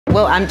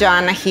Well, I'm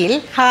Joana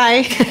Gil.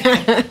 Hi.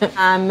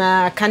 I'm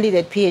a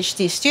candidate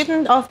PhD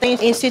student of the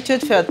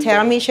Institute für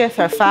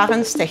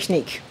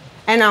Thermoverfahrenstechnik.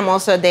 And I'm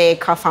also the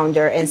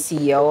co-founder and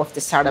CEO of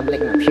the Start-Up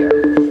LignoPure.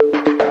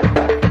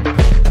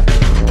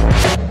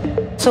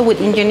 So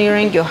with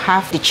engineering, you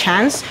have the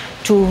chance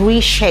to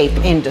reshape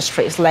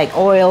industries like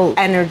oil,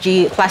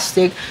 energy,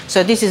 plastic.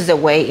 So this is the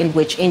way in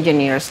which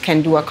engineers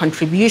can do a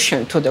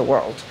contribution to the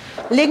world.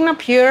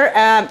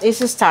 LignoPure is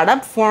a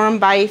startup formed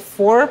by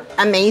 4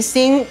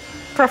 amazing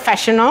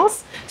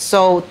professionals.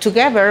 So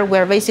together,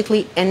 we're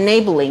basically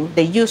enabling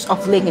the use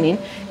of lignin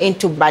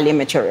into value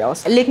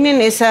materials. Lignin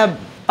is a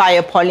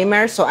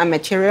biopolymer, so a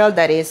material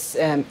that is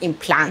in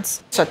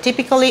plants. So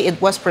typically,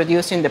 it was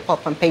produced in the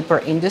pulp and paper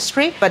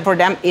industry, but for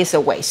them, it's a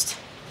waste.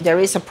 There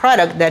is a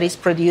product that is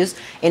produced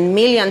in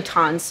million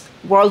tons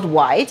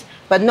worldwide,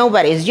 but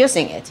nobody is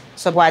using it.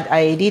 So what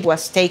I did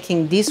was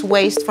taking this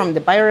waste from the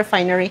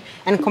biorefinery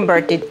and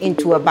convert it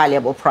into a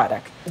valuable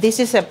product. This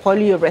is a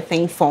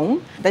polyurethane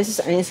foam. This is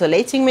an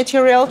insulating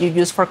material you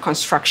use for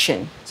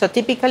construction. So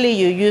typically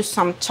you use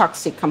some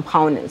toxic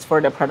components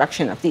for the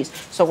production of this.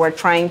 So we're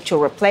trying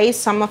to replace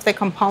some of the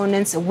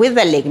components with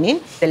the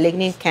lignin. The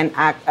lignin can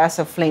act as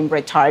a flame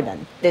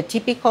retardant. The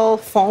typical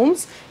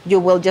foams, you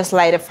will just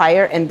light a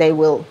fire and they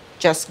will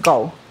just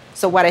go.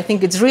 So what I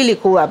think is really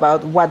cool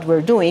about what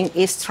we're doing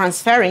is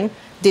transferring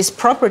these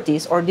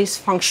properties or this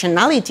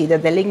functionality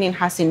that the lignin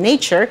has in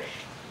nature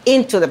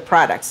into the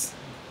products.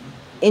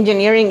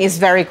 Engineering is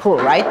very cool,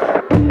 right?